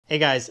Hey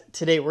guys,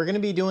 today we're going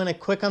to be doing a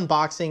quick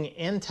unboxing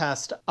and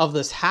test of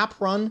this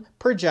Happrun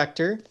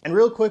projector. And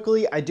real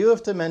quickly, I do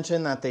have to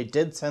mention that they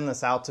did send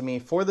this out to me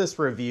for this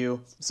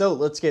review. So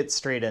let's get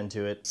straight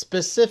into it.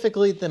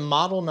 Specifically, the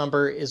model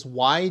number is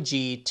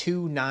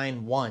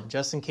YG291,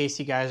 just in case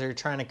you guys are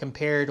trying to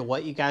compare to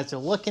what you guys are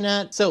looking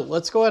at. So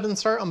let's go ahead and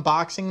start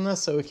unboxing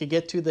this so we can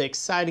get to the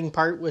exciting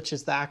part, which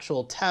is the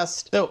actual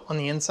test. So on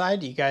the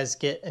inside, you guys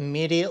get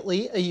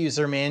immediately a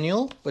user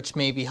manual, which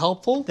may be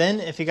helpful. Then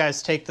if you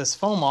guys take this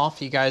foam off,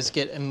 you guys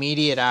get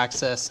immediate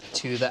access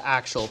to the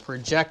actual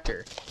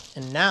projector.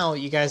 And now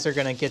you guys are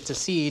gonna get to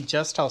see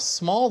just how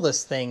small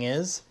this thing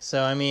is.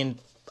 So I mean,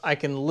 I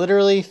can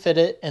literally fit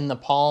it in the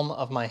palm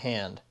of my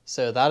hand.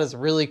 So that is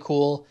really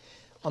cool.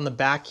 On the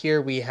back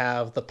here, we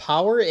have the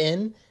power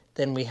in,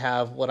 then we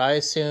have what I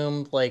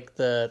assume like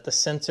the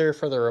sensor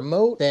for the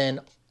remote,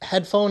 then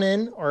headphone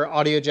in or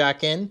audio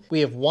jack in. We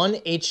have one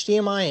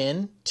HDMI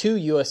in, two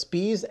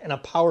USBs, and a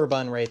power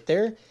button right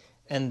there.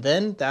 And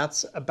then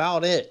that's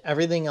about it.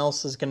 Everything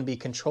else is going to be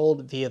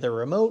controlled via the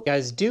remote. You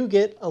guys do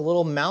get a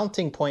little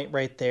mounting point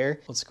right there.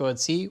 Let's go ahead and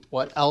see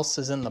what else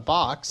is in the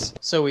box.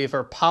 So we have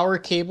our power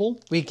cable.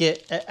 We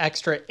get an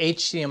extra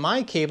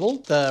HDMI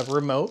cable, the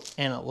remote,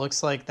 and it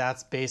looks like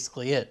that's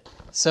basically it.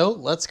 So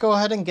let's go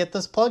ahead and get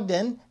this plugged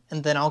in,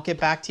 and then I'll get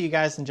back to you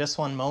guys in just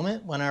one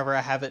moment whenever I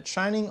have it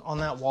shining on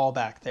that wall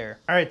back there.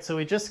 All right, so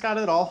we just got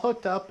it all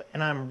hooked up,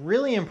 and I'm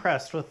really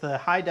impressed with the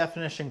high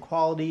definition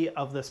quality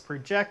of this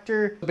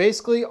projector.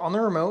 Basically, on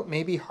the remote,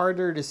 may be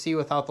harder to see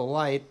without the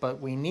light, but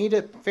we need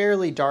it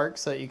fairly dark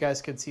so that you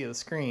guys could see the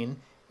screen.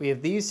 We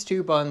have these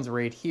two buttons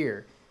right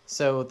here.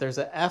 So there's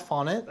an F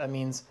on it, that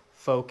means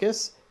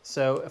focus.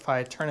 So if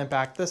I turn it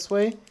back this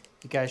way,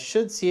 you guys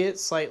should see it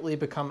slightly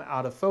become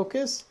out of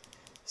focus.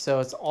 So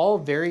it's all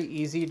very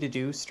easy to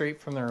do straight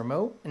from the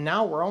remote. And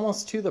now we're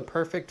almost to the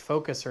perfect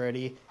focus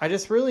already. I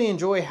just really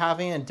enjoy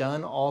having it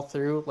done all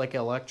through like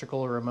an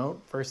electrical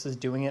remote versus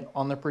doing it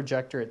on the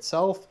projector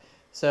itself.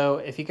 So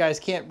if you guys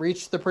can't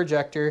reach the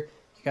projector,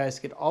 you guys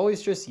could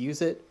always just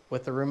use it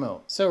with the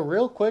remote. So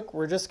real quick,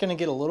 we're just gonna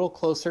get a little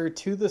closer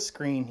to the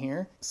screen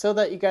here so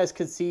that you guys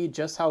could see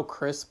just how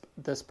crisp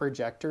this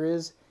projector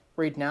is.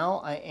 Right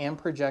now, I am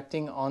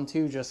projecting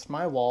onto just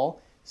my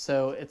wall,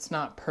 so it's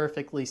not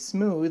perfectly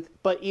smooth,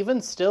 but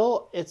even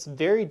still, it's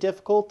very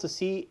difficult to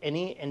see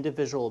any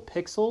individual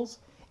pixels,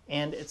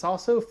 and it's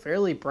also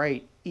fairly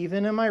bright.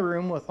 Even in my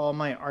room with all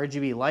my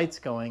RGB lights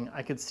going,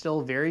 I could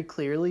still very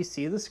clearly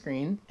see the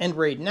screen. And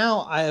right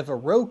now, I have a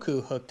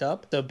Roku hooked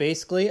up, so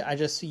basically, I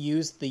just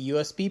use the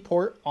USB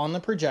port on the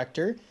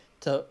projector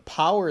to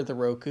power the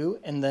Roku,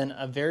 and then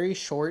a very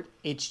short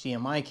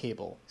HDMI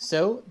cable.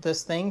 So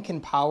this thing can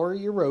power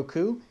your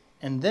Roku,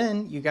 and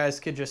then you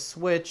guys could just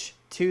switch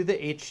to the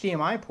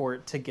HDMI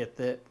port to get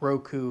the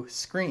Roku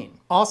screen.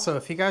 Also,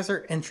 if you guys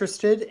are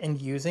interested in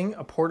using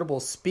a portable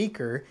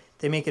speaker,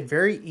 they make it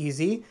very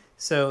easy.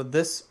 So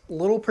this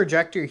little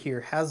projector here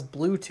has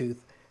Bluetooth,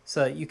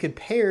 so you could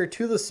pair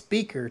to the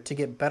speaker to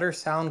get better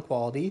sound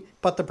quality.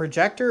 But the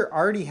projector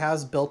already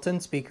has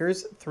built-in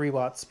speakers,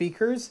 3-watt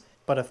speakers.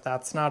 But if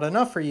that's not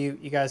enough for you,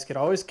 you guys could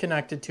always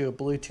connect it to a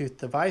Bluetooth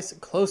device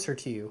closer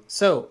to you.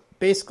 So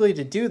basically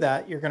to do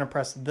that, you're gonna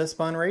press this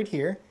button right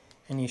here,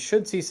 and you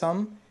should see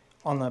some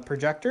on the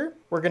projector.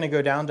 We're gonna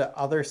go down to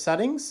other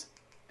settings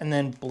and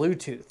then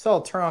Bluetooth. So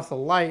I'll turn off the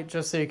light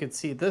just so you can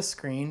see this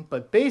screen,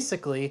 but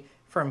basically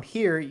from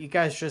here, you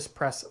guys just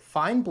press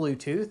find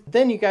Bluetooth.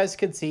 Then you guys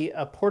could see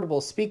a portable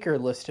speaker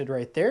listed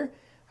right there.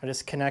 I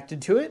just connected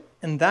to it,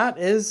 and that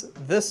is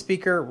this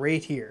speaker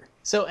right here.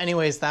 So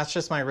anyways, that's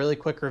just my really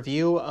quick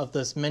review of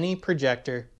this mini projector.